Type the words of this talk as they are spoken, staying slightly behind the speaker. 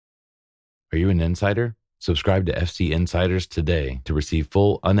Are you an insider? Subscribe to FC Insiders today to receive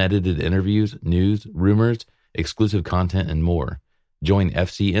full unedited interviews, news, rumors, exclusive content, and more. Join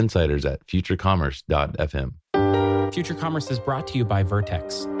FC Insiders at futurecommerce.fm. Future Commerce is brought to you by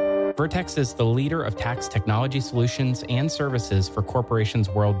Vertex. Vertex is the leader of tax technology solutions and services for corporations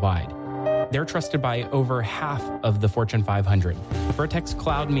worldwide. They're trusted by over half of the Fortune 500. Vertex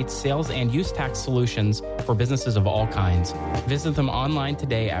Cloud meets sales and use tax solutions for businesses of all kinds. Visit them online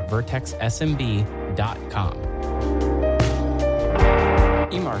today at vertexsmb.com.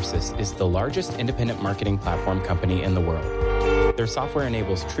 eMarcis is the largest independent marketing platform company in the world. Their software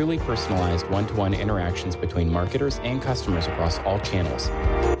enables truly personalized one-to-one interactions between marketers and customers across all channels.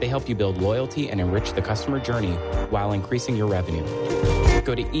 They help you build loyalty and enrich the customer journey while increasing your revenue.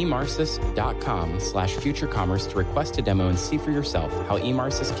 Go to emarcis.com/futurecommerce to request a demo and see for yourself how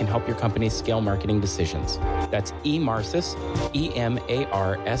eMarcis can help your company scale marketing decisions. That's eMarcis,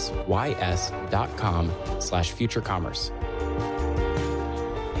 eMarcis.com/futurecommerce.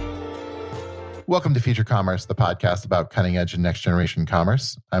 Welcome to Future Commerce, the podcast about cutting edge and next generation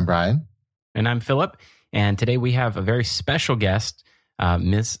commerce. I'm Brian. And I'm Philip. And today we have a very special guest,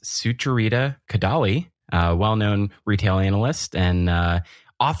 Ms. Sucharita Kodali, well-known retail analyst and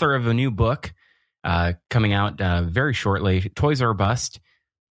author of a new book coming out very shortly, Toys R Bust,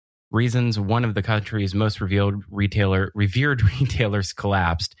 Reasons One of the Country's Most Revered Retailers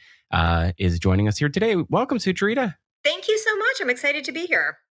Collapsed, is joining us here today. Welcome, Sucharita. Thank you so much. I'm excited to be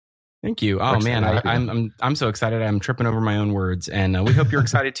here. Thank you. Oh man, I'm so excited. I'm tripping over my own words, and we hope you're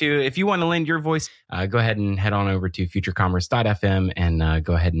excited too. If you want to lend your voice, go ahead and head on over to futurecommerce.fm and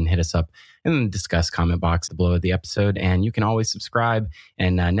go ahead and hit us up and discuss comment box below the episode. And you can always subscribe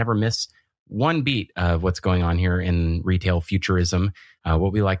and never miss one beat of what's going on here in retail futurism,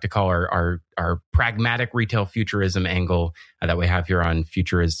 what we like to call our pragmatic retail futurism angle that we have here on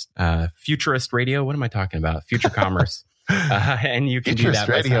Futurist Radio. What am I talking about? Future Commerce. And you can Futurist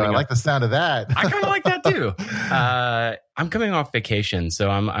do that. Radio. I like the sound of that. I kind of like that too. I'm coming off vacation, so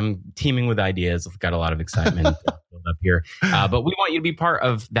I'm teeming with ideas. I've got a lot of excitement built up here. But we want you to be part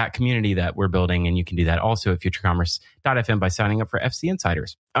of that community that we're building, and you can do that also at futurecommerce.fm by signing up for FC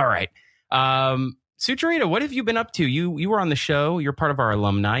Insiders. All right. Sucharita, what have you been up to? You were on the show. You're part of our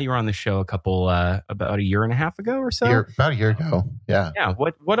alumni. You were on the show about a year and a half ago or so? About a year ago, yeah. Yeah.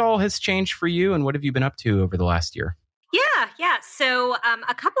 What all has changed for you, and what have you been up to over the last year? Yeah. So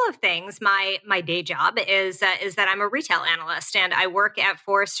a couple of things. My day job is that I'm a retail analyst, and I work at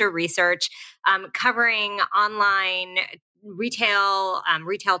Forrester Research, covering online retail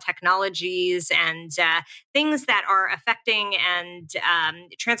technologies and things that are affecting and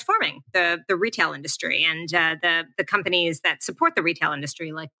transforming the retail industry and the companies that support the retail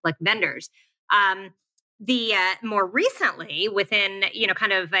industry, like vendors. The more recently, within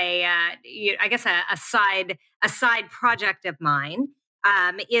kind of a side project of mine,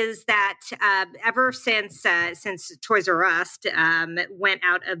 is that ever since Toys R Us went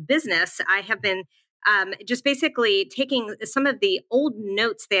out of business, I have been just basically taking some of the old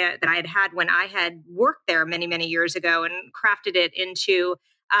notes there that I had when I had worked there many years ago and crafted it into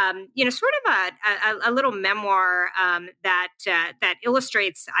sort of a little memoir that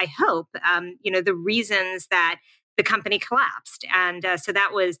illustrates, I hope, the reasons that the company collapsed, and so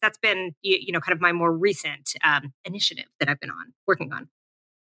that's been kind of my more recent initiative that I've been working on.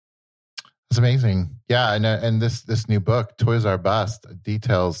 It's amazing, yeah. And this new book, Toys R Bust,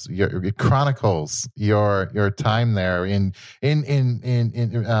 details it chronicles your time there in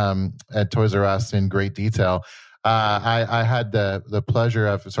at Toys R Us in great detail. I had the pleasure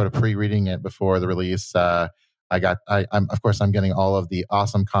of sort of pre-reading it before the release. I'm getting all of the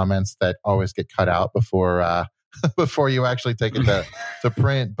awesome comments that always get cut out before you actually take it to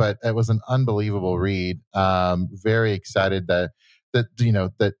print. But it was an unbelievable read. Very excited that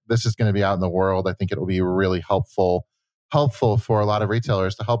this is going to be out in the world. I think it will be really helpful for a lot of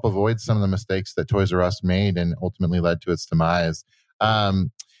retailers to help avoid some of the mistakes that Toys R Us made and ultimately led to its demise. I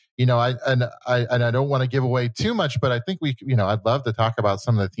don't want to give away too much, but I think I'd love to talk about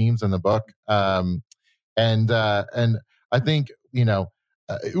some of the themes in the book. And I think,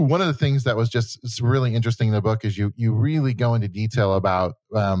 one of the things that was just really interesting in the book is you really go into detail about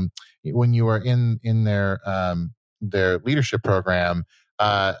when you were in their leadership program,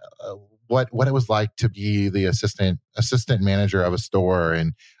 what it was like to be the assistant manager of a store,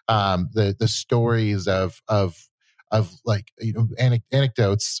 and the stories of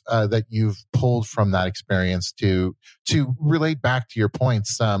anecdotes that you've pulled from that experience to relate back to your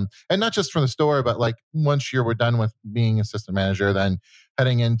points, and not just from the store, but like once you were done with being assistant manager, then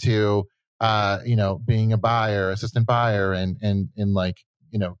heading into being a buyer, assistant buyer, and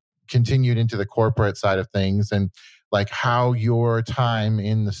continued into the corporate side of things, and like how your time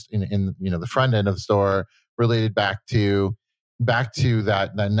in the front end of the store related back to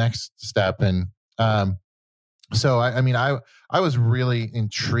that next step. And so I was really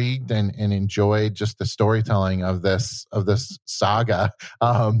intrigued and enjoyed just the storytelling of this saga.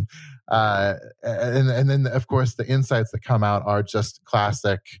 And then of course the insights that come out are just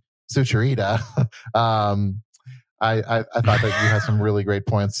classic Sucharita. I thought that you had some really great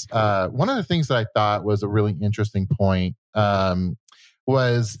points. One of the things that I thought was a really interesting point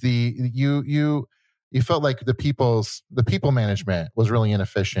was you felt like the people management was really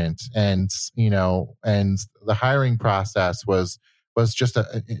inefficient, and the hiring process was just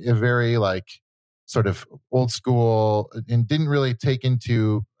a very like sort of old school and didn't really take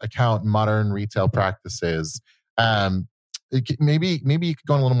into account modern retail practices. Maybe you could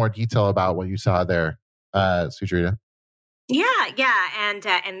go in a little more detail about what you saw there, Sucharita. Yeah, and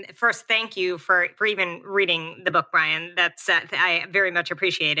first, thank you for even reading the book, Brian. That's I very much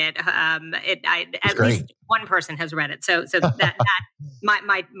appreciate it. At least one person has read it, so that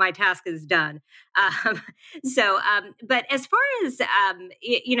my task is done. But as far as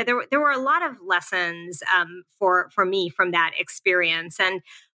there were a lot of lessons for me from that experience, and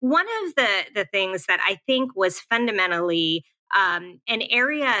one of the things that I think was fundamentally an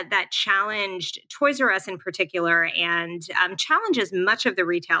area that challenged Toys R Us in particular, and challenges much of the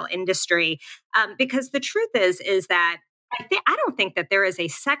retail industry, because the truth is that I don't think that there is a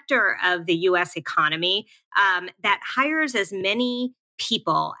sector of the U.S. economy that hires as many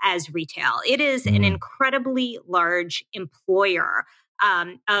people as retail. It is an incredibly large employer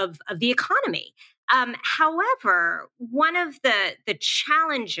of the economy. However, one of the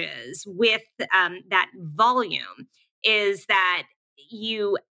challenges with that volume is that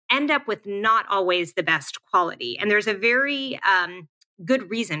you end up with not always the best quality. And there's a very good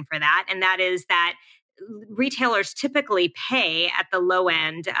reason for that. And that is that retailers typically pay at the low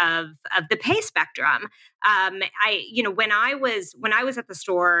end of the pay spectrum. When I was at the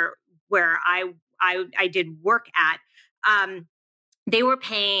store where I did work at, they were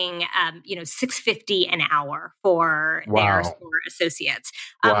paying, $6.50 an hour for their store associates,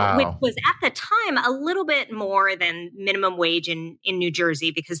 which was at the time a little bit more than minimum wage in New Jersey,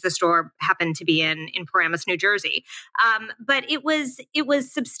 because the store happened to be in Paramus, New Jersey. But it was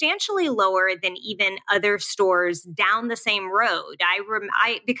substantially lower than even other stores down the same road.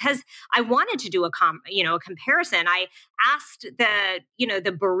 Because I wanted to do a comparison. I asked the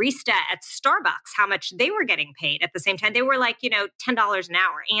barista at Starbucks how much they were getting paid at the same time. They were like, $10 an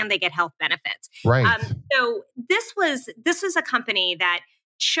hour, and they get health benefits. Right. So this was a company that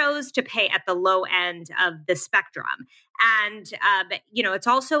chose to pay at the low end of the spectrum. And, it's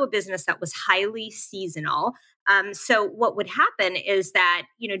also a business that was highly seasonal. So what would happen is that,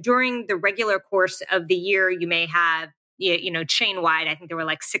 during the regular course of the year, you may have, chain wide, I think there were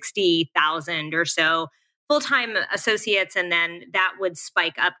like 60,000 or so full-time associates, and then that would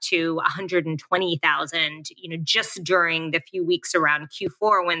spike up to 120,000, just during the few weeks around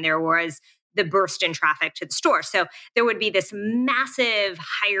Q4 when there was the burst in traffic to the store. So there would be this massive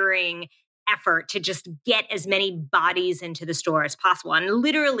hiring effort to just get as many bodies into the store as possible. And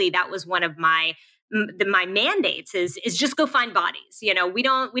literally that was one of my mandates is just go find bodies. We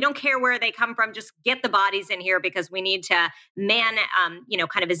don't care where they come from. Just get the bodies in here, because we need to man,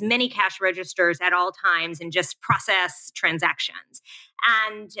 kind of as many cash registers at all times and just process transactions.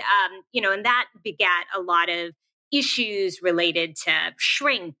 And, and that begat a lot of issues related to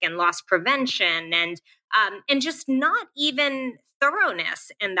shrink and loss prevention and just not even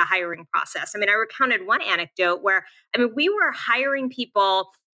thoroughness in the hiring process. I recounted one anecdote where, we were hiring people,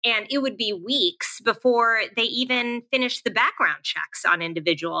 and it would be weeks before they even finished the background checks on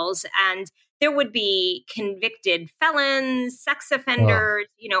individuals. And there would be convicted felons, sex offenders,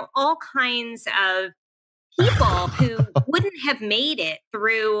 all kinds of people who wouldn't have made it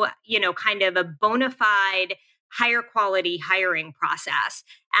through, kind of a bona fide higher quality hiring process.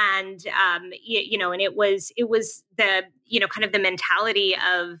 And, and it was the, kind of the mentality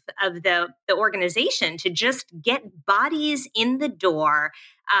of the organization to just get bodies in the door.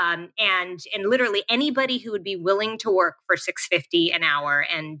 And literally anybody who would be willing to work for $6.50 an hour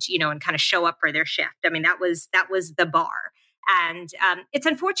and, and kind of show up for their shift. That was the bar. And, it's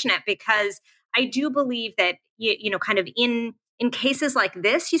unfortunate because I do believe that, kind of in cases like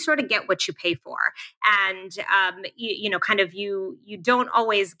this, you sort of get what you pay for. And, you don't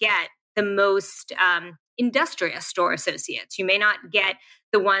always get the most industrious store associates. You may not get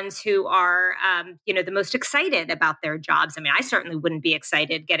the ones who are, the most excited about their jobs. I mean, I certainly wouldn't be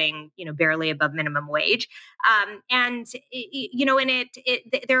excited getting, barely above minimum wage. There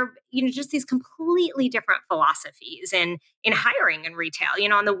are, just these completely different philosophies in hiring in retail.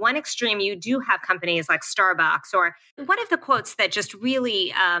 On the one extreme, you do have companies like Starbucks, or one of the quotes that just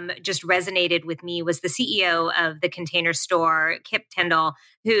really just resonated with me was the CEO of the Container Store, Kip Tindall,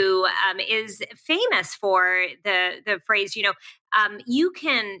 who is famous for the phrase, you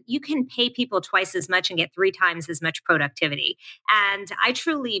can pay people twice as much and get 3 times as much productivity. And I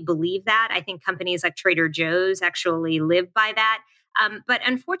truly believe that. I think companies like Trader Joe's actually live by that. But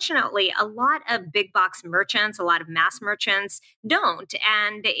unfortunately, a lot of big box merchants, a lot of mass merchants don't.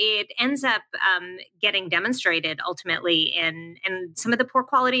 And it ends up getting demonstrated ultimately in some of the poor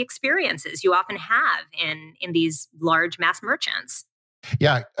quality experiences you often have in these large mass merchants.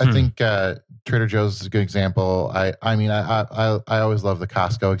 Yeah, I think Trader Joe's is a good example. I always love the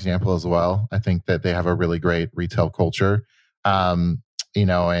Costco example as well. I think that they have a really great retail culture, and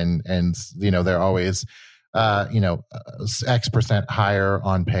they're always X% higher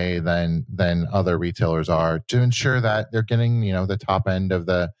on pay than other retailers are, to ensure that they're getting the top end of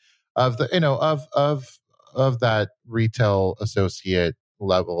that retail associate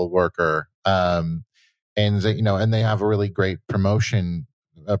level worker. And they have a really great promotion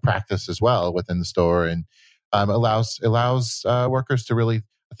practice as well within the store, and allows workers to really,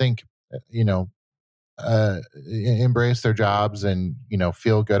 I think, embrace their jobs and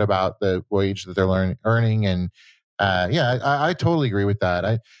feel good about the wage that they're earning. And I totally agree with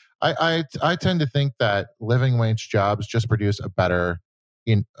that. I tend to think that living wage jobs just produce a better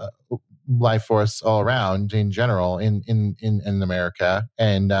life for us all around in general in America.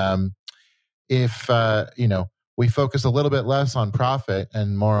 And if we focus a little bit less on profit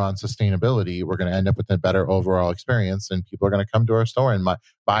and more on sustainability, we're going to end up with a better overall experience, and people are going to come to our store and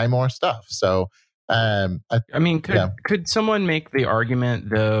buy more stuff. So, could someone make the argument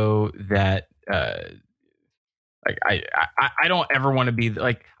though that I don't ever want to be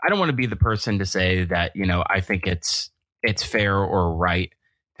I don't want to be the person to say that I think it's fair or right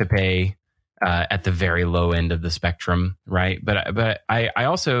to pay at the very low end of the spectrum, right? But I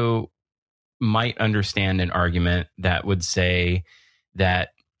also might understand an argument that would say that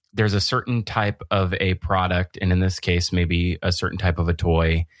there's a certain type of a product, and in this case, maybe a certain type of a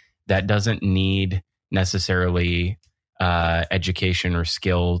toy that doesn't need necessarily education or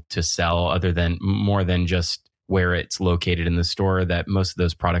skill to sell, other than more than just where it's located in the store, that most of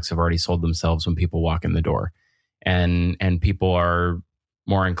those products have already sold themselves when people walk in the door. And people are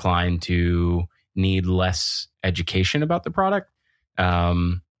more inclined to need less education about the product.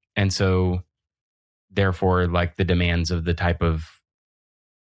 And so therefore, the demands of the type of,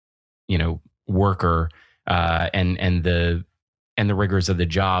 worker and the rigors of the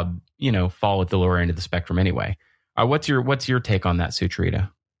job, fall at the lower end of the spectrum anyway. What's your take on that, Sucharita?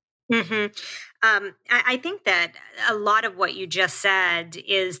 Mm-hmm. I think that a lot of what you just said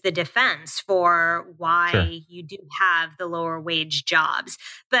is the defense for why you do have the lower wage jobs.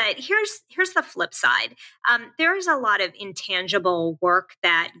 But here's the flip side. There's a lot of intangible work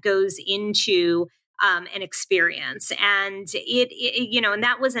that goes into an experience. And and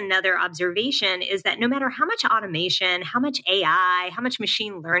that was another observation, is that no matter how much automation, how much AI, how much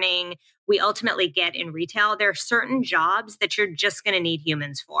machine learning we ultimately get in retail, there are certain jobs that you're just going to need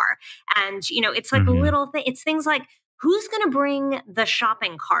humans for. And, it's like little things. It's things like, who's going to bring the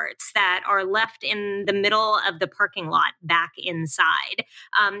shopping carts that are left in the middle of the parking lot back inside?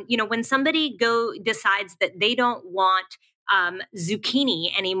 When somebody decides that they don't want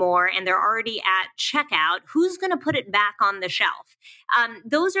zucchini anymore and they're already at checkout, who's going to put it back on the shelf?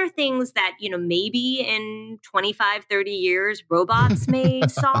 Those are things that, maybe in 25, 30 years, robots may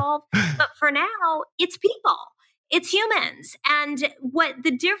solve. But for now, it's people, it's humans. And what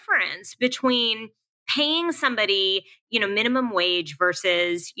the difference between paying somebody, minimum wage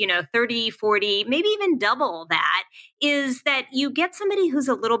versus, 30, 40, maybe even double that, is that you get somebody who's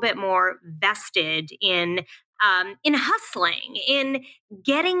a little bit more vested in hustling, in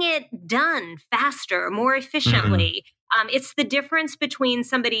getting it done faster, more efficiently. It's the difference between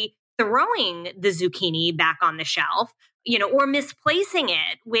somebody throwing the zucchini back on the shelf, or misplacing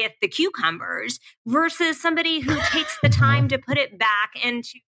it with the cucumbers, versus somebody who takes the time to put it back and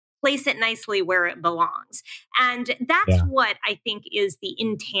to place it nicely where it belongs. And that's what I think is the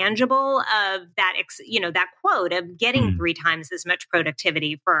intangible of that, that quote of getting 3 times as much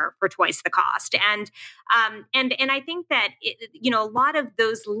productivity for twice the cost. And I think that, a lot of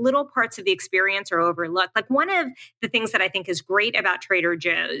those little parts of the experience are overlooked. Like, one of the things that I think is great about Trader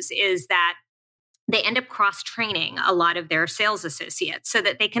Joe's is that they end up cross-training a lot of their sales associates so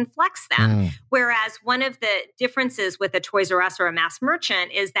that they can flex them. Whereas one of the differences with a Toys R Us or a mass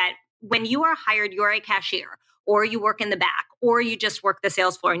merchant is that when you are hired, you're a cashier, or you work in the back, or you just work the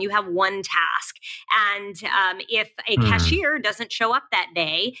sales floor and you have one task. And if a cashier doesn't show up that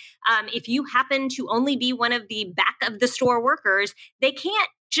day, if you happen to only be one of the back of the store workers, they can't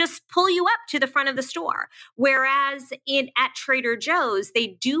just pull you up to the front of the store. Whereas at Trader Joe's, they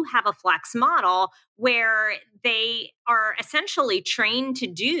do have a flex model where they are essentially trained to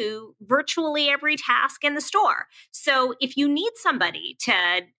do virtually every task in the store. So if you need somebody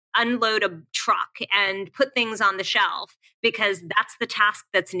to unload a truck and put things on the shelf because that's the task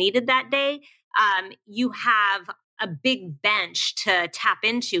that's needed that day, you have a big bench to tap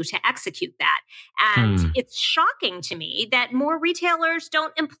into to execute that. And it's shocking to me that more retailers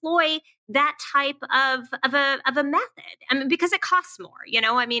don't employ that type of a method. I mean, because it costs more,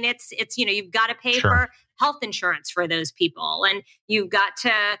 I mean, it's, you've got to pay for health insurance for those people, and you've got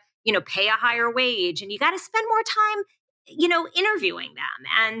to, pay a higher wage, and you got to spend more time, interviewing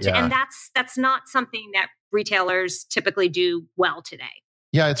them. And that's not something that retailers typically do well today.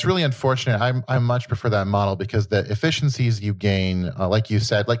 Yeah, it's really unfortunate. I much prefer that model because the efficiencies you gain, like you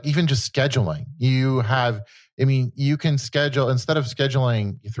said, like even just scheduling, you can schedule, instead of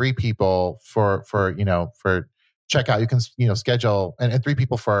scheduling 3 people for checkout, you can, schedule and 3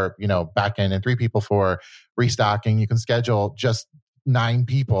 people for, back end and 3 people for restocking. You can schedule just 9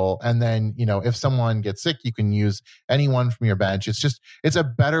 people. And then, if someone gets sick, you can use anyone from your bench. It's a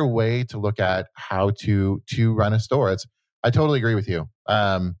better way to look at how to run a store. I totally agree with you.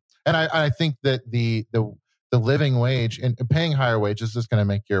 And I think that the living wage and paying higher wages is going to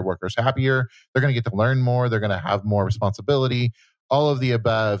make your workers happier. They're going to get to learn more. They're going to have more responsibility. All of the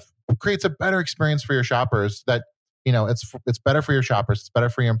above creates a better experience for your shoppers. That it's better for your shoppers. It's better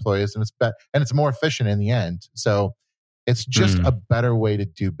for your employees, and it's more efficient in the end. So it's just a better way to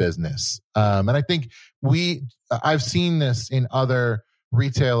do business. And I think I've seen this in other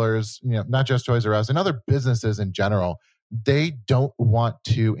retailers, not just Toys R Us, and other businesses in general. They don't want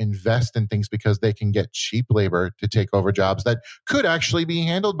to invest in things because they can get cheap labor to take over jobs that could actually be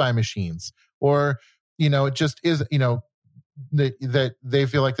handled by machines. Or, it just is, that they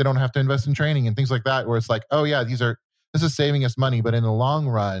feel like they don't have to invest in training and things like that, where it's like, oh yeah, this is saving us money. But in the long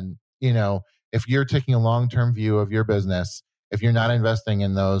run, if you're taking a long-term view of your business, if you're not investing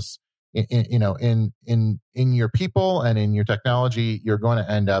in those, in your people and in your technology, you're going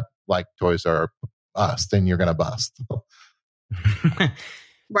to end up like Toys R Us, then you're going to bust.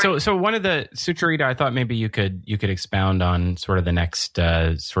 Right. So one of the Sucharita, I thought maybe you could expound on sort of the next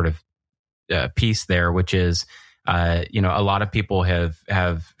piece there, which is, a lot of people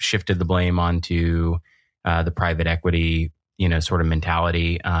have shifted the blame onto the private equity, sort of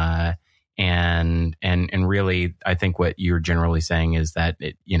mentality. And really, I think what you're generally saying is that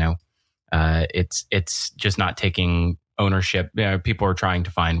it's just not taking ownership. People are trying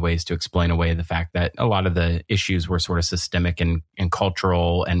to find ways to explain away the fact that a lot of the issues were sort of systemic and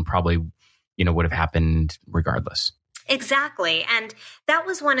cultural, and probably would have happened regardless. Exactly. And that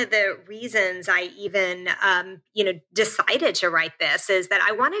was one of the reasons I even, decided to write this, is that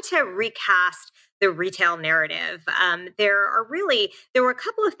I wanted to recast the retail narrative. There were a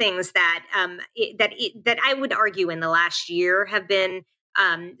couple of things that I would argue in the last year have been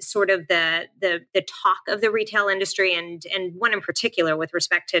sort of the talk of the retail industry, and one in particular with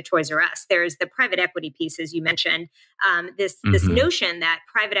respect to Toys R Us. There's the private equity piece, as you mentioned, this notion that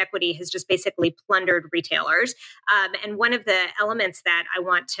private equity has just basically plundered retailers. And one of the elements that I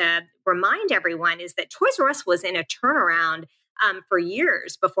want to remind everyone is that Toys R Us was in a turnaround for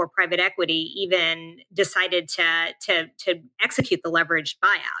years before private equity even decided to execute the leveraged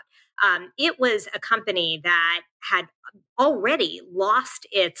buyout. It was a company that had already lost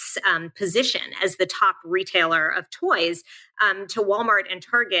its position as the top retailer of toys to Walmart and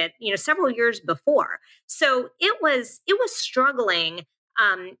Target, several years before. So it was struggling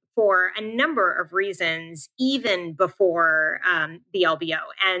for a number of reasons, even before the LBO.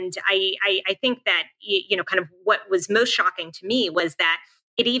 And I think that kind of what was most shocking to me was that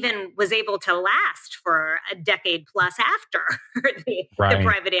it even was able to last for a decade plus after the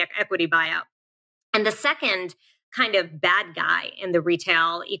private equity buyout. And the second kind of bad guy in the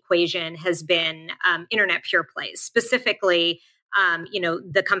retail equation has been internet pure plays, specifically,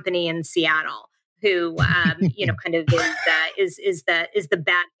 the company in Seattle who, kind of is the bad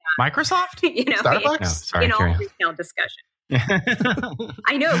guy. Microsoft? Starbucks? In all retail discussion.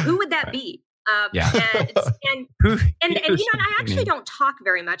 I know. Who would that be? And I actually don't talk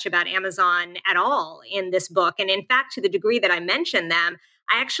very much about Amazon at all in this book. And in fact, to the degree that I mention them,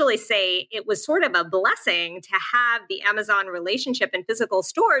 I actually say it was sort of a blessing to have the Amazon relationship in physical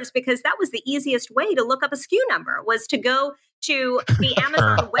stores, because that was the easiest way to look up a SKU number, was to go to the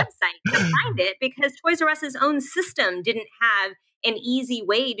Amazon website to find it, because Toys R Us's own system didn't have an easy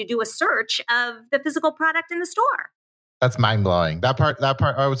way to do a search of the physical product in the store. That's mind blowing. That part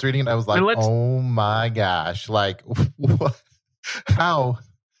I was reading, I was like, oh my gosh, like what? How?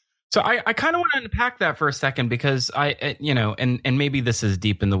 So I kind of want to unpack that for a second, because and maybe this is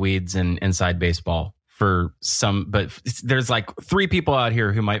deep in the weeds and inside baseball for some, but there's like 3 people out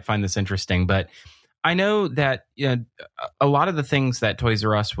here who might find this interesting. But I know that a lot of the things that Toys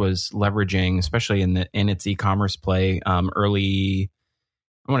R Us was leveraging, especially in its e-commerce play, early,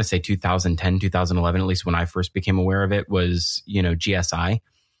 I want to say 2010, 2011, at least when I first became aware of it, was, GSI.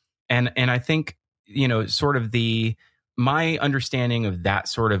 And I think, sort of my understanding of that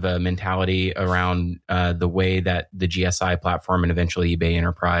sort of a mentality around the way that the GSI platform and eventually eBay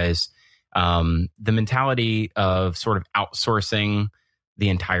Enterprise, the mentality of sort of outsourcing the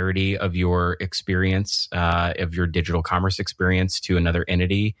entirety of your experience, of your digital commerce experience to another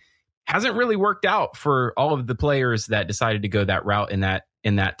entity, hasn't really worked out for all of the players that decided to go that route in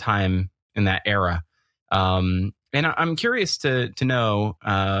that time, in that era. And I'm curious to know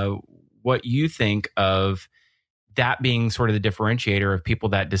what you think of that being sort of the differentiator of people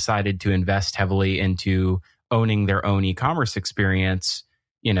that decided to invest heavily into owning their own e-commerce experience,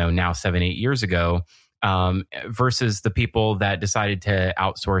 now 7-8 years ago, versus the people that decided to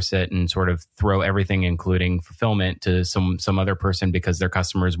outsource it and sort of throw everything, including fulfillment, to some other person because their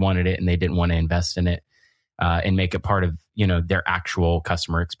customers wanted it and they didn't want to invest in it and make it part of their actual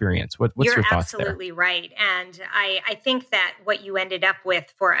customer experience. What's your thoughts there? You're absolutely right. And I think that what you ended up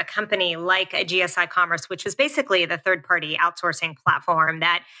with for a company like a GSI Commerce, which was basically the third-party outsourcing platform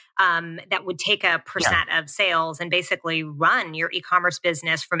that would take a percent of sales and basically run your e-commerce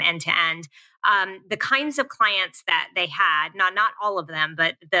business from end to end. The kinds of clients that they had, not all of them,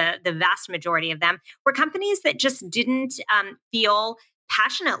 but the vast majority of them, were companies that just didn't feel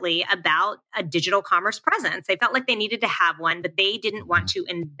passionately about a digital commerce presence. They felt like they needed to have one, but they didn't want to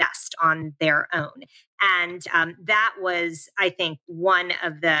invest on their own. And that was, I think, one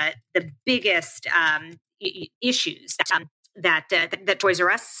of the biggest issues that Toys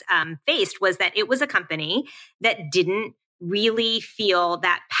R Us faced, was that it was a company that didn't really feel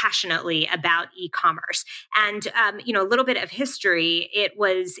that passionately about e-commerce. And, a little bit of history,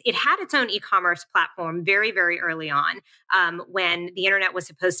 it had its own e-commerce platform very, very early on, when the internet was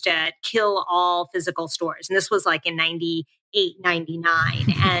supposed to kill all physical stores. And this was like in 98, 99.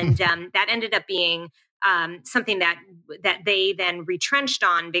 And that ended up being something that they then retrenched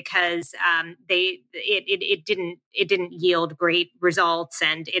on, because it didn't yield great results,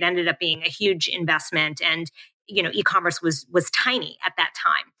 and it ended up being a huge investment. And e-commerce was tiny at that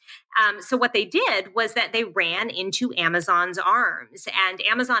time. So what they did was that they ran into Amazon's arms. And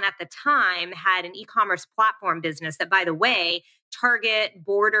Amazon at the time had an e-commerce platform business that, by the way, Target,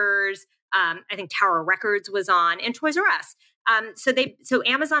 Borders, I think Tower Records was on, and Toys R Us. So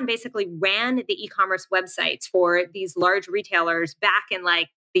Amazon basically ran the e-commerce websites for these large retailers back in like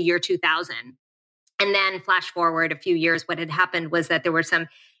the year 2000. And then flash forward a few years, what had happened was that there were some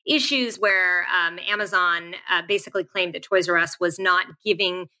issues where Amazon basically claimed that Toys R Us was not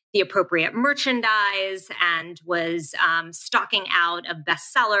giving the appropriate merchandise and was stocking out of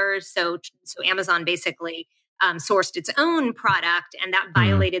bestsellers. So Amazon basically sourced its own product, and that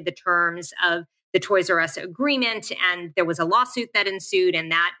violated the terms of the Toys R Us agreement. And there was a lawsuit that ensued,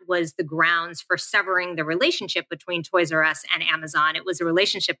 and that was the grounds for severing the relationship between Toys R Us and Amazon. It was a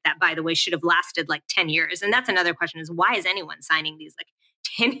relationship that, by the way, should have lasted like 10 years. And that's another question, is why is anyone signing these like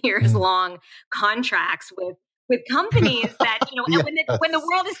 10 years long contracts with companies that, when the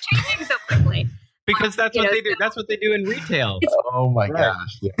world is changing so quickly? Because that's what they do. That's what they do in retail. Oh my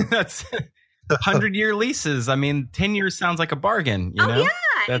gosh. Yeah. That's 100-year leases. I mean, 10 years sounds like a bargain, you know?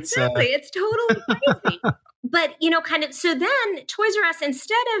 Yeah, exactly. It's totally crazy. But, so then Toys R Us,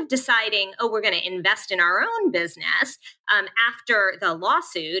 instead of deciding, we're going to invest in our own business, after the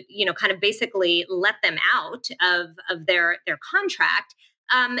lawsuit, kind of basically let them out of their contract,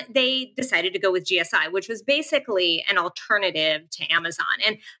 they decided to go with GSI, which was basically an alternative to Amazon.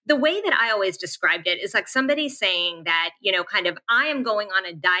 And the way that I always described it is like somebody saying that, kind of, I am going on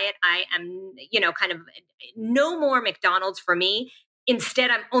a diet. I am, kind of no more McDonald's for me. Instead,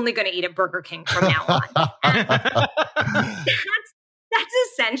 I'm only going to eat at Burger King from now on. That's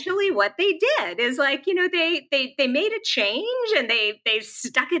essentially what they did. Is like, they made a change and they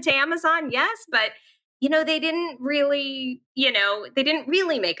stuck it to Amazon, yes, but they didn't really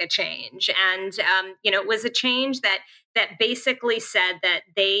make a change. And, it was a change that that basically said that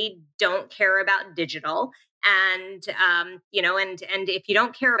they don't care about digital. And, and if you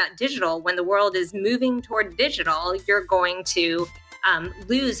don't care about digital, when the world is moving toward digital, you're going to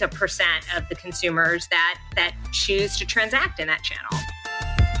lose a percent of the consumers that choose to transact in that channel.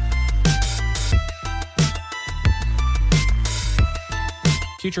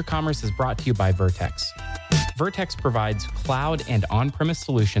 Future Commerce is brought to you by Vertex. Vertex provides cloud and on-premise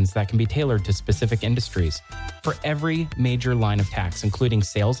solutions that can be tailored to specific industries for every major line of tax, including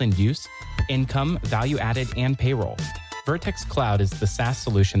sales and use, income, value-added, and payroll. Vertex Cloud is the SaaS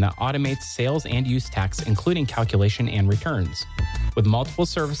solution that automates sales and use tax, including calculation and returns. With multiple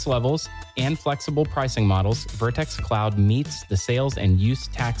service levels and flexible pricing models, Vertex Cloud meets the sales and use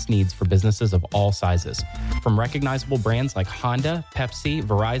tax needs for businesses of all sizes, from recognizable brands like Honda, Pepsi,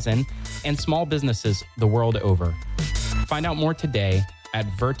 Verizon, and small businesses the world over. Find out more today at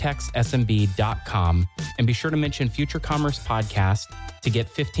vertexsmb.com, and be sure to mention Future Commerce Podcast to get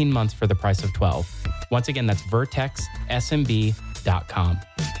 15 months for the price of 12. Once again, that's vertexsmb.com.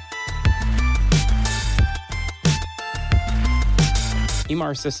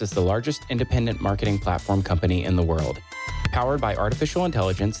 Emarsys is the largest independent marketing platform company in the world. Powered by artificial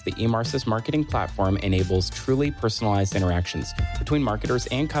intelligence, the Emarsys marketing platform enables truly personalized interactions between marketers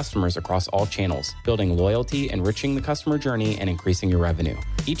and customers across all channels, building loyalty, enriching the customer journey, and increasing your revenue.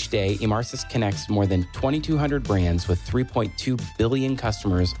 Each day, Emarsys connects more than 2,200 brands with 3.2 billion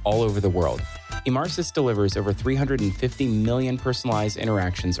customers all over the world. Emarsys delivers over 350 million personalized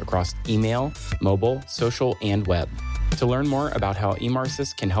interactions across email, mobile, social, and web. To learn more about how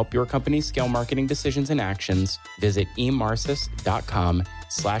Emarsys can help your company scale marketing decisions and actions, visit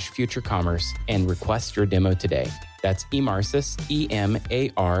emarsys.com/futurecommerce and request your demo today. That's Emarsys,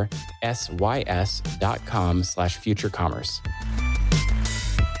 EMARSYS.com/futurecommerce.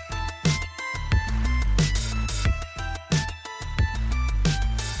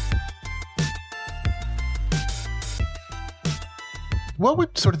 What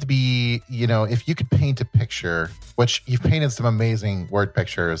would sort of be, if you could paint a picture, which you've painted some amazing word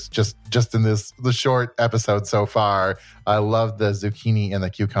pictures just in the short episode so far. I love the zucchini and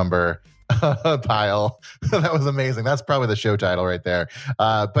the cucumber pile. That was amazing. That's probably the show title right there.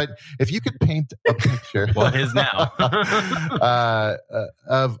 But if you could paint a picture, well, it is now,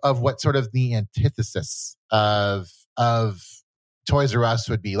 of what sort of the antithesis of Toys R Us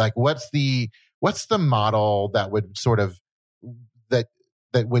would be, like, what's the model that would sort of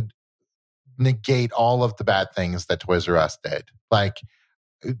that would negate all of the bad things that Toys R Us did? Like,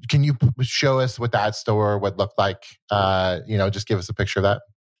 can you show us what that store would look like? Just give us a picture of that.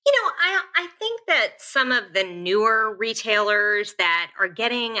 I think that some of the newer retailers that are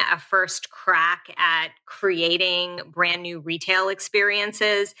getting a first crack at creating brand new retail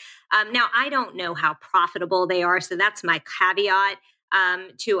experiences. Now, I don't know how profitable they are, so that's my caveat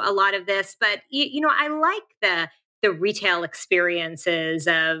to a lot of this. But I like the retail experiences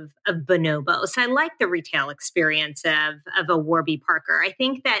of Bonobos. I like the retail experience of a Warby Parker. I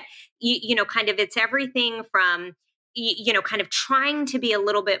think that, kind of it's everything from, kind of trying to be a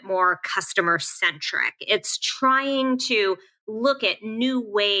little bit more customer centric. It's trying to look at new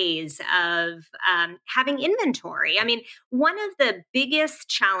ways of having inventory. I mean, one of the biggest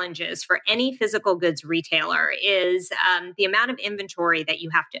challenges for any physical goods retailer is the amount of inventory that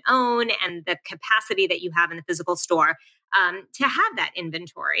you have to own and the capacity that you have in the physical store to have that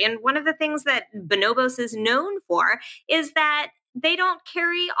inventory. And one of the things that Bonobos is known for is that they don't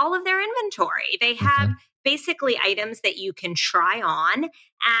carry all of their inventory. They have basically items that you can try on,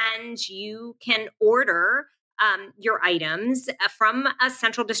 and you can order your items from a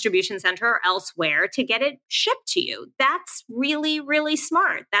central distribution center or elsewhere to get it shipped to you. That's really, really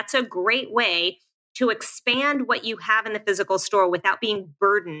smart. That's a great way to expand what you have in the physical store without being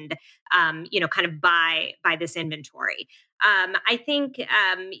burdened, kind of by this inventory. I think,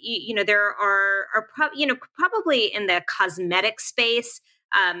 there are probably in the cosmetic space,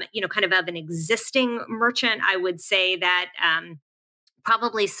 kind of an existing merchant, I would say that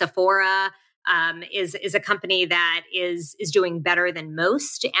probably Sephora is a company that is doing better than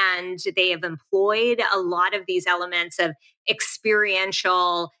most, and they have employed a lot of these elements of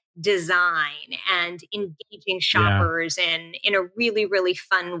experiential design and engaging shoppers in a really, really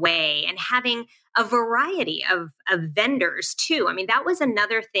fun way, and having a variety of vendors too. I mean, that was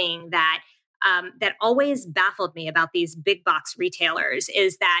another thing that always baffled me about these big box retailers,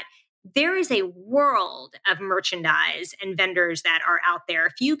 is that there is a world of merchandise and vendors that are out there.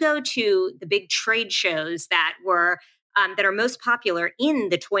 If you go to the big trade shows that were that are most popular in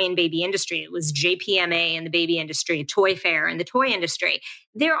the toy and baby industry. It was JPMA in the baby industry, Toy Fair in the toy industry.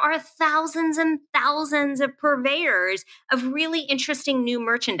 There are thousands and thousands of purveyors of really interesting new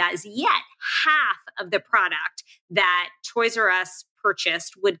merchandise, yet half of the product that Toys R Us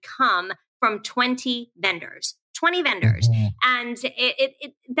purchased would come from 20 vendors. 20 vendors. Mm-hmm. And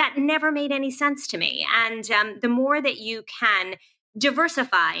that never made any sense to me. And the more that you can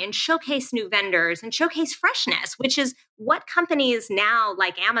diversify and showcase new vendors and showcase freshness, which is what companies now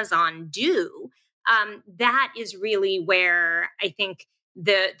like Amazon do, that is really where I think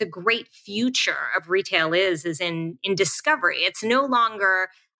the great future of retail is in discovery. It's no longer,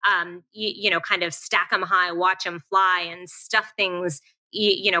 kind of stack them high, watch them fly, and stuff things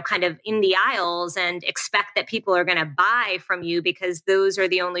kind of in the aisles and expect that people are going to buy from you because those are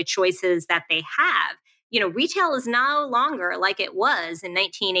the only choices that they have. Retail is no longer like it was in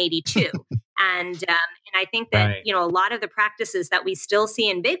 1982. And I think that, right. A lot of the practices that we still see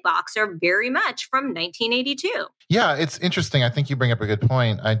in big box are very much from 1982. Yeah, it's interesting. I think you bring up a good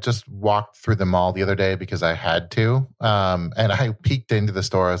point. I just walked through the mall the other day because I had to. And I peeked into the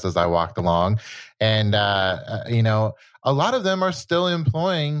stores as I walked along. And, a lot of them are still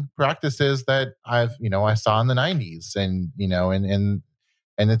employing practices that I saw in the 90s and, in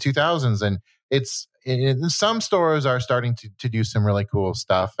the 2000s. And some stores are starting to do some really cool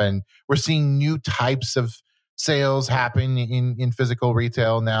stuff. And we're seeing new types of sales happen in physical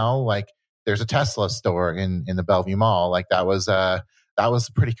retail now. Like there's a Tesla store in the Bellevue Mall. Like that was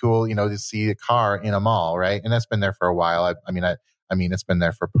pretty cool, to see a car in a mall, right? And that's been there for a while. I mean, it's been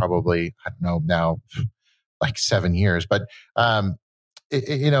there for probably, I don't know now, like 7 years. But, I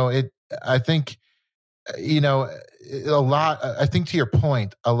think, I think to your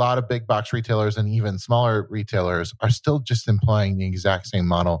point, a lot of big box retailers and even smaller retailers are still just employing the exact same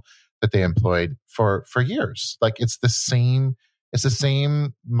model that they employed for years. Like it's the same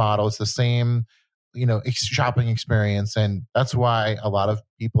model. It's the same, shopping experience. And that's why a lot of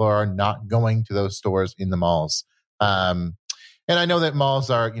people are not going to those stores in the malls. And I know that malls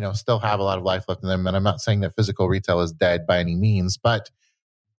are, still have a lot of life left in them. And I'm not saying that physical retail is dead by any means, but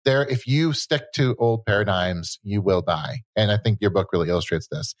if you stick to old paradigms, you will die. And I think your book really illustrates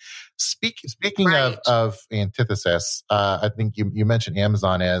this. Speaking right. of antithesis, I think you mentioned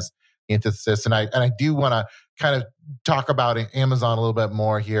Amazon as antithesis. And I do want to kind of talk about Amazon a little bit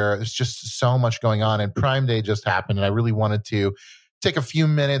more here. There's just so much going on, and Prime Day just happened. And I really wanted to take a few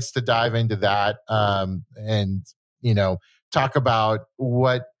minutes to dive into that and talk about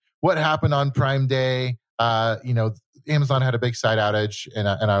what happened on Prime Day. Amazon had a big site outage in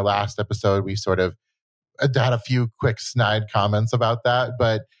our last episode. We sort of had a few quick snide comments about that,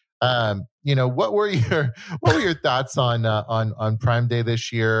 but what were your thoughts on Prime Day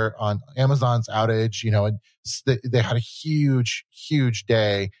this year, on Amazon's outage? They had a huge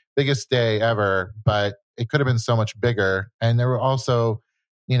day, biggest day ever, but it could have been so much bigger. And there were also,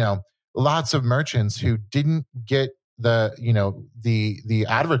 lots of merchants who didn't get the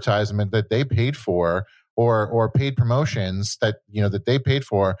advertisement that they paid for, or paid promotions that they paid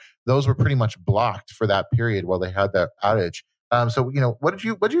for. Those were pretty much blocked for that period while they had that outage. So what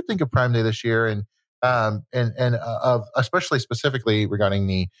did you think of Prime Day this year, and of especially specifically regarding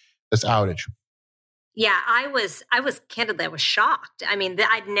this outage? Yeah, I was candidly, I was shocked. I mean,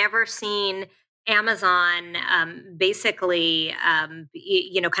 I'd never seen Amazon basically kind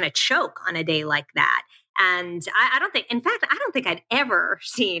of choke on a day like that. And I don't think I'd ever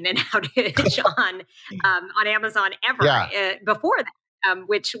seen an outage on Amazon ever before that,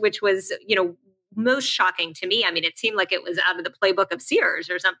 which was, most shocking to me. I mean, it seemed like it was out of the playbook of Sears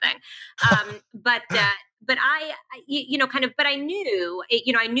or something. But I knew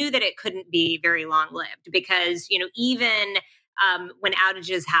that it couldn't be very long lived because, even when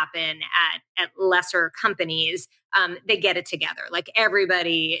outages happen at lesser companies, they get it together. Like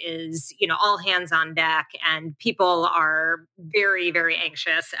everybody is, all hands on deck, and people are very, very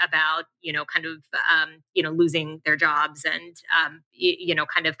anxious about, losing their jobs and,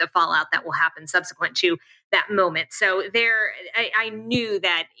 kind of the fallout that will happen subsequent to that moment. So I knew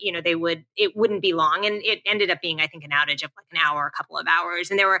that, it wouldn't be long, and it ended up being, I think, an outage of like an hour, a couple of hours.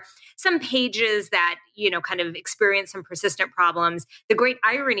 And there were some pages that, kind of experienced some persistent problems. The great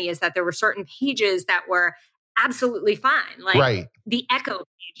irony is that there were certain pages that were absolutely fine, like right. The Echo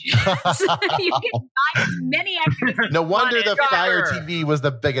page. You can buy as many Echoes. No wonder the Fire TV was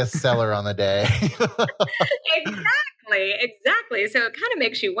the biggest seller on the day. Exactly. So it kind of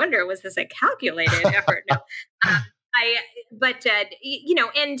makes you wonder: was this a calculated effort? No.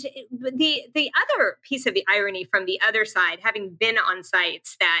 And the other piece of the irony from the other side, having been on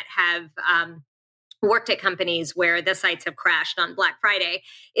sites that have worked at companies where the sites have crashed on Black Friday,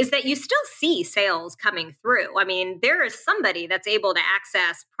 is that you still see sales coming through. I mean, there is somebody that's able to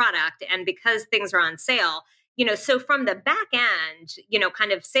access product, and because things are on sale, so from the back end,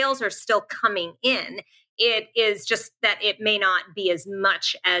 kind of sales are still coming in. It is just that it may not be as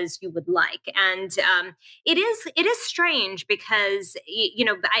much as you would like. And it is strange because,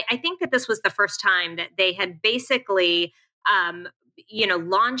 I think that this was the first time that they had basically,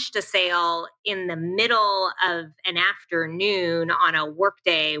 launched a sale in the middle of an afternoon on a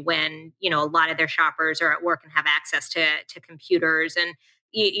workday when, a lot of their shoppers are at work and have access to computers and,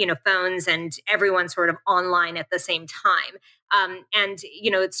 phones, and everyone sort of online at the same time. And,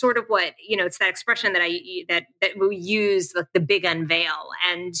 it's sort of what, it's that expression that that we use, like the big unveil.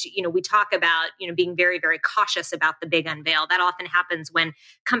 And, we talk about, being very, very cautious about the big unveil. That often happens when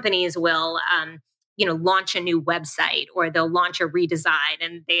companies will, launch a new website, or they'll launch a redesign,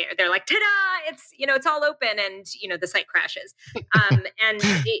 and they're like, ta-da, it's all open, and, the site crashes. And,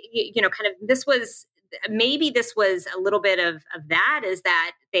 kind of this was a little bit of that, is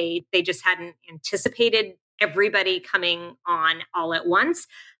that they just hadn't anticipated everybody coming on all at once.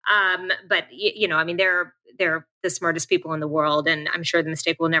 But I mean, they're the smartest people in the world, and I'm sure the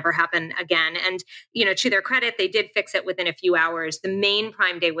mistake will never happen again. And, to their credit, they did fix it within a few hours. The main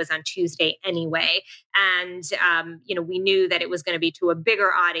Prime Day was on Tuesday anyway. And, we knew that it was going to be to a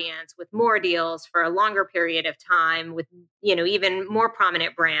bigger audience with more deals for a longer period of time with, even more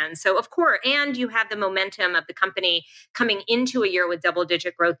prominent brands. So of course, and you have the momentum of the company coming into a year with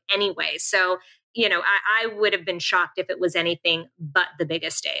double-digit growth anyway. So, I would have been shocked if it was anything but the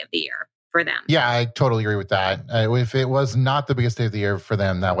biggest day of the year for them. Yeah, I totally agree with that. If it was not the biggest day of the year for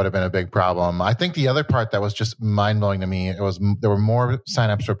them, that would have been a big problem. I think the other part that was just mind-blowing to me, there were more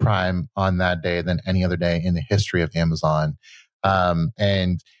signups for Prime on that day than any other day in the history of Amazon.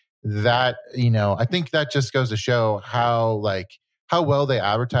 And that, I think that just goes to show how well they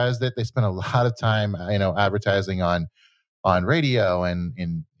advertised it. They spent a lot of time, advertising on radio and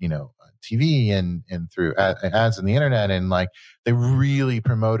in, TV and through ads on the internet, and they really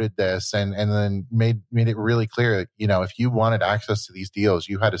promoted this and then made it really clear, if you wanted access to these deals,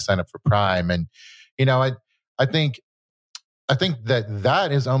 you had to sign up for Prime. And I think that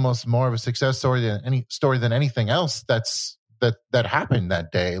is almost more of a success story than anything else that happened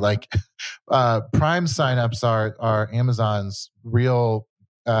that day. Prime signups are Amazon's real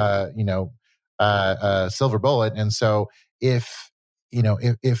silver bullet. And so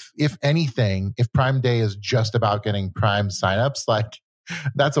if anything, if Prime Day is just about getting Prime signups,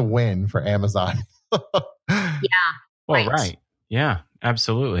 that's a win for Amazon. Yeah. Well, right. Yeah,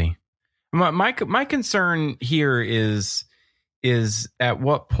 absolutely. My concern here is at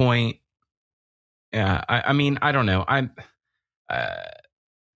what point, I mean, I don't know.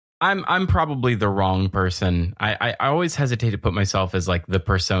 I'm probably the wrong person. I always hesitate to put myself as the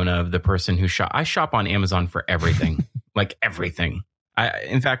persona of the person who shop. I shop on Amazon for everything, everything.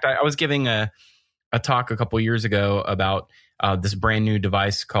 In fact, I was giving a talk a couple years ago about this brand new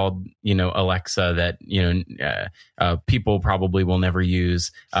device called, Alexa that, people probably will never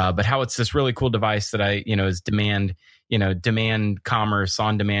use, but how it's this really cool device that is demand commerce,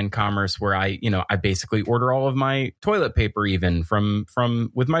 on-demand commerce, where I basically order all of my toilet paper, even from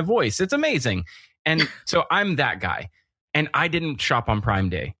with my voice. It's amazing. And so I'm that guy, and I didn't shop on Prime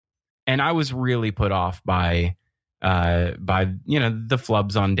Day, and I was really put off by the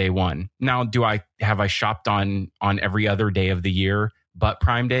flubs on day one. Now, have I shopped on every other day of the year but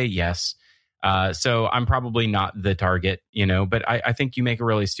Prime Day? Yes. So I'm probably not the target, but I think you make a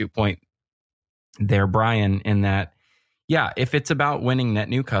really astute point there, Brian, in that, yeah, if it's about winning net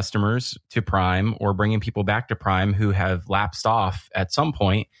new customers to Prime or bringing people back to Prime who have lapsed off at some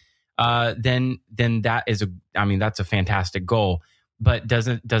point, then that's a fantastic goal. But does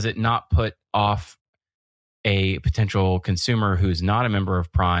it not put off a potential consumer who's not a member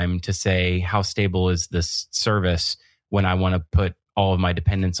of Prime to say, how stable is this service when I want to put all of my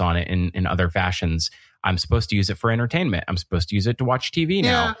dependence on it in other fashions? I'm supposed to use it for entertainment. I'm supposed to use it to watch TV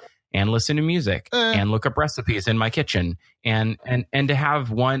now and listen to music and look up recipes in my kitchen and to have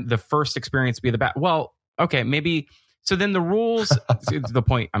the first experience be the best. Well, okay, maybe. So then the rules, the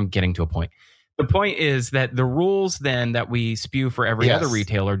point, I'm getting to a point. The point is that the rules then that we spew for every other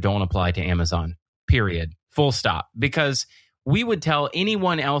retailer don't apply to Amazon, period. Full stop. Because we would tell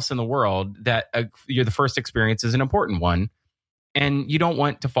anyone else in the world that the first experience is an important one, and you don't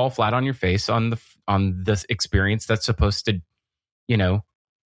want to fall flat on your face on this experience that's supposed to,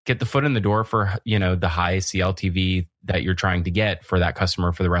 get the foot in the door for the high CLTV that you're trying to get for that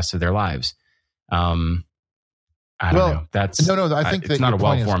customer for the rest of their lives. I don't know. That's no. I think that not your a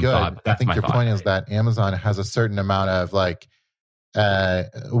point is well-formed good. thought. I think your point is that Amazon has a certain amount of like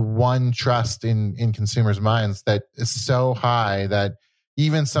one trust in consumers' minds that is so high that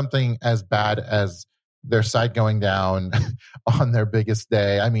even something as bad as their site going down on their biggest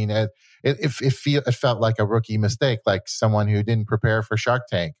day, I mean, it felt like a rookie mistake, like someone who didn't prepare for Shark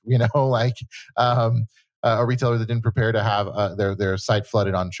Tank, like a retailer that didn't prepare to have their site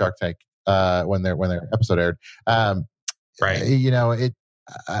flooded on Shark Tank when their episode aired. Right.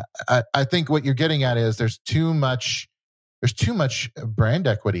 I think what you're getting at is there's too much brand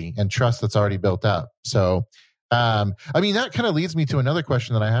equity and trust that's already built up. So, that kind of leads me to another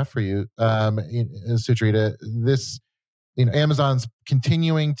question that I have for you, Sucharita. This, Amazon's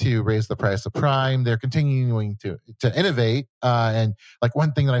continuing to raise the price of Prime. They're continuing to innovate. And like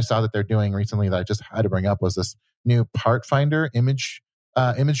one thing that I saw that they're doing recently that I just had to bring up was this new part finder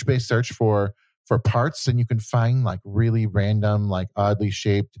image-based search for parts. And you can find like really random, like oddly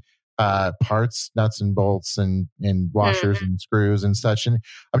shaped parts, nuts and bolts and washers and screws and such. And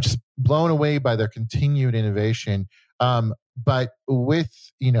I'm just blown away by their continued innovation. But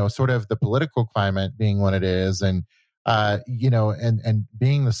with, sort of the political climate being what it is and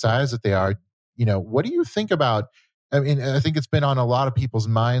being the size that they are, what do you think about, I think it's been on a lot of people's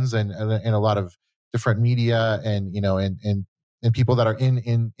minds and a lot of different media and people that are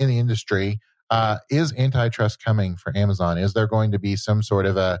in the industry. Is antitrust coming for Amazon? Is there going to be some sort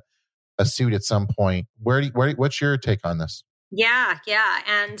of a suit at some point? What's your take on this? Yeah.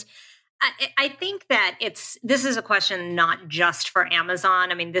 And I think that this is a question not just for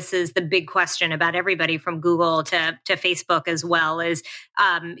Amazon. I mean, this is the big question about everybody from Google to Facebook as well is,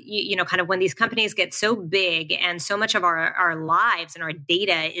 kind of when these companies get so big and so much of our lives and our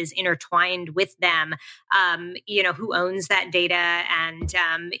data is intertwined with them, who owns that data? And,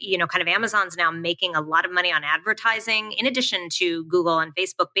 kind of Amazon's now making a lot of money on advertising in addition to Google and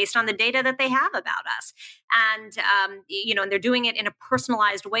Facebook based on the data that they have about us. And, and they're doing it in a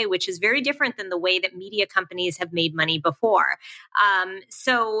personalized way, which is very different than the way that media companies have made money before.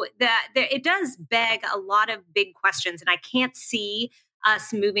 So it does beg a lot of big questions, and I can't see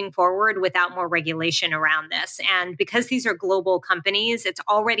us moving forward without more regulation around this. And because these are global companies, it's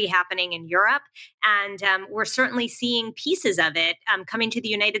already happening in Europe. And we're certainly seeing pieces of it coming to the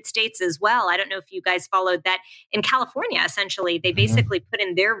United States as well. I don't know if you guys followed that in California, essentially, they basically put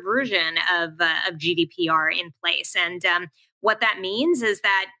in their version of GDPR in place. And what that means is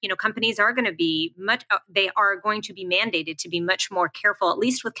that, companies are going to be mandated to be much more careful, at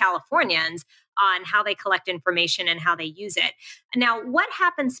least with Californians, on how they collect information and how they use it. Now, what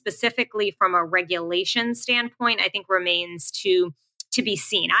happens specifically from a regulation standpoint, I think remains to be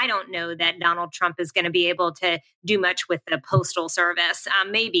seen. I don't know that Donald Trump is going to be able to do much with the Postal Service.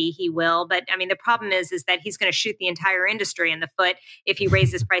 Maybe he will, but I mean, the problem is that he's going to shoot the entire industry in the foot if he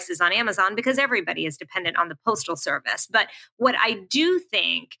raises prices on Amazon because everybody is dependent on the Postal Service. But what I do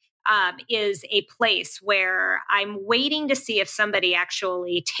think is a place where I'm waiting to see if somebody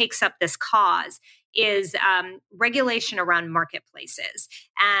actually takes up this cause is regulation around marketplaces.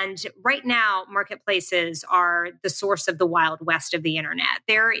 And right now, marketplaces are the source of the Wild West of the internet.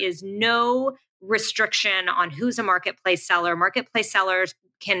 There is no restriction on who's a marketplace seller. Marketplace sellers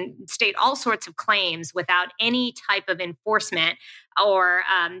can state all sorts of claims without any type of enforcement or,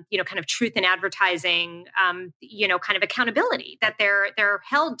 kind of truth in advertising, kind of accountability that they're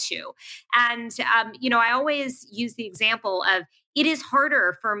held to. And, I always use the example of it is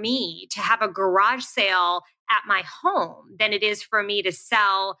harder for me to have a garage sale at my home than it is for me to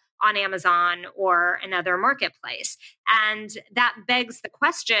sell on Amazon or another marketplace. And that begs the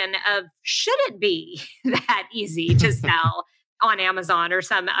question of, should it be that easy to sell on Amazon or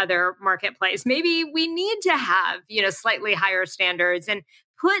some other marketplace? Maybe we need to have, slightly higher standards and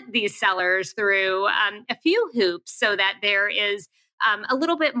put these sellers through a few hoops so that there is a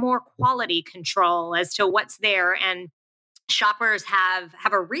little bit more quality control as to what's there, and shoppers have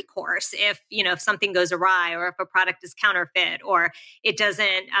a recourse if something goes awry or if a product is counterfeit or it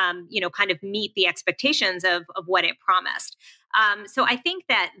doesn't kind of meet the expectations of what it promised. So I think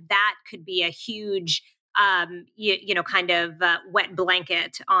that could be a huge wet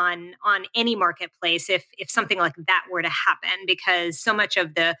blanket on any marketplace if something like that were to happen, because so much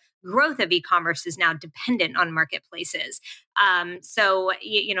of the growth of e-commerce is now dependent on marketplaces. And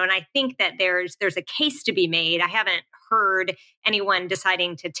I think that there's a case to be made. I haven't heard anyone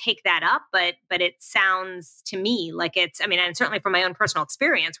deciding to take that up, but it sounds to me like and certainly from my own personal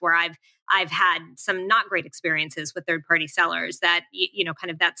experience where I've had some not great experiences with third-party sellers that,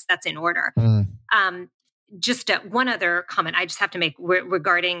 kind of that's in order. just one other comment I just have to make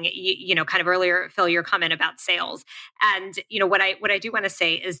regarding, kind of earlier, Phil, your comment about sales. And, what I do want to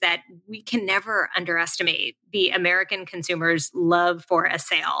say is that we can never underestimate the American consumer's love for a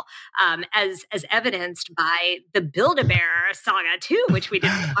sale, as evidenced by the Build-A-Bear saga too, which we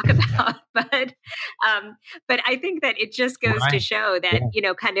didn't talk about. But I think that it just goes to show that,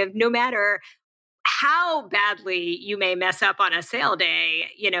 kind of no matter how badly you may mess up on a sale day,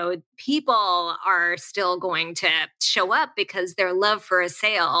 people are still going to show up because their love for a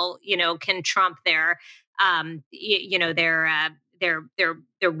sale, can trump their,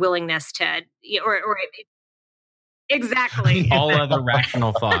 their willingness to, or exactly. All other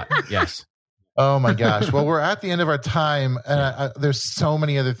rational thought. Yes. Oh my gosh. Well, we're at the end of our time, and there's so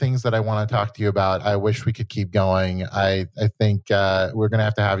many other things that I want to talk to you about. I wish we could keep going. I think we're going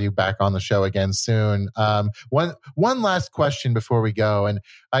to have you back on the show again soon. One last question before we go, and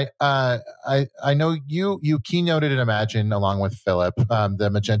I know you keynoted at Imagine along with Philip, the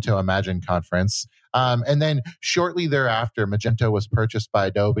Magento Imagine conference. And then shortly thereafter, Magento was purchased by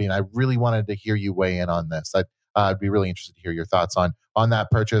Adobe, and I really wanted to hear you weigh in on this. I'd be really interested to hear your thoughts on that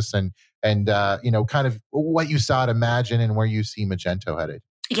purchase and kind of what you saw at Imagine and where you see Magento headed.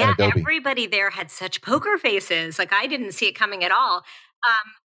 Yeah, everybody there had such poker faces. Like I didn't see it coming at all.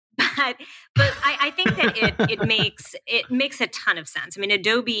 But I think that it makes a ton of sense. I mean,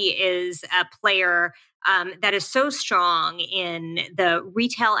 Adobe is a player that is so strong in the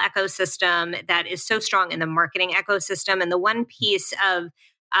retail ecosystem, that is so strong in the marketing ecosystem, and the one piece of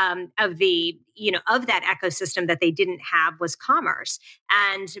that ecosystem that they didn't have was commerce.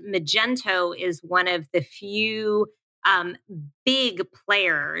 And Magento is one of the few big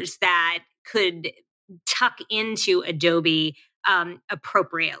players that could tuck into Adobe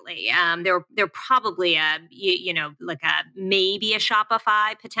appropriately. They're probably maybe a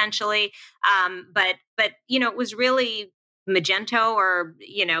Shopify potentially, but it was really Magento, or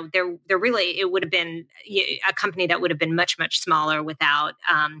they're really, it would have been a company that would have been much, much smaller without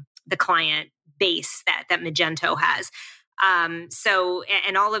the client base that Magento has. So,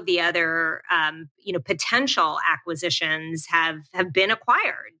 and all of the other potential acquisitions have been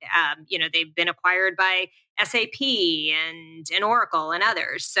acquired. They've been acquired by SAP and Oracle and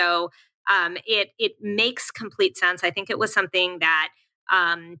others. So it makes complete sense. I think it was something that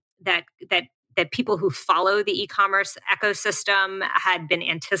that people who follow the e-commerce ecosystem had been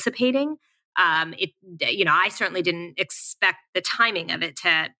anticipating. I certainly didn't expect the timing of it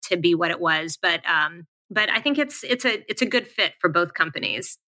to be what it was, but I think it's a good fit for both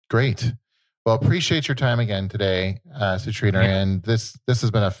companies. Great. Well, appreciate your time again today, Suchrita. Yeah. And this has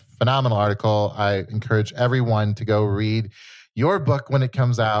been a phenomenal article. I encourage everyone to go read your book when it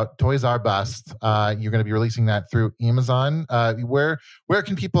comes out, Toys R Bust. You're going to be releasing that through Amazon. Where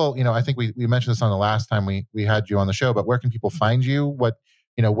can people, I think we mentioned this on the last time we had you on the show, but where can people find you?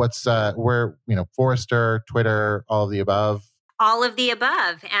 Forrester, Twitter, all of the above? All of the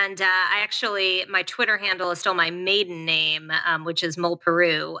above. And my Twitter handle is still my maiden name, which is Mole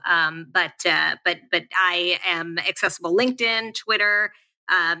Peru. But I am accessible LinkedIn, Twitter,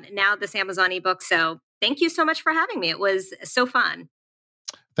 now this Amazon ebook. So thank you so much for having me. It was so fun.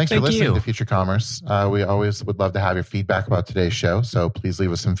 Thanks for listening to Future Commerce. We always would love to have your feedback about today's show. So please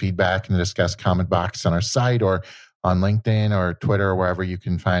leave us some feedback in the Discuss comment box on our site or on LinkedIn or Twitter or wherever you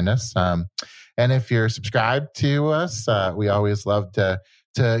can find us. And if you're subscribed to us, we always love to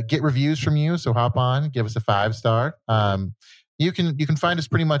get reviews from you. So hop on, give us a 5-star. You can find us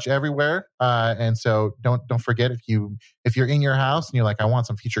pretty much everywhere. And so don't forget, if you're in your house and you're like, I want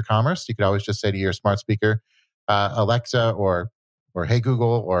some Future Commerce, you could always just say to your smart speaker, Alexa or Hey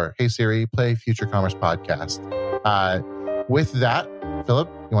Google or Hey Siri, play Future Commerce podcast. With that, Philip,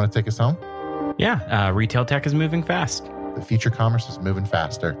 you want to take us home? Yeah, retail tech is moving fast. The Future Commerce is moving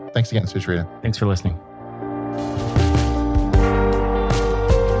faster. Thanks again, Suchrita. Thanks for listening.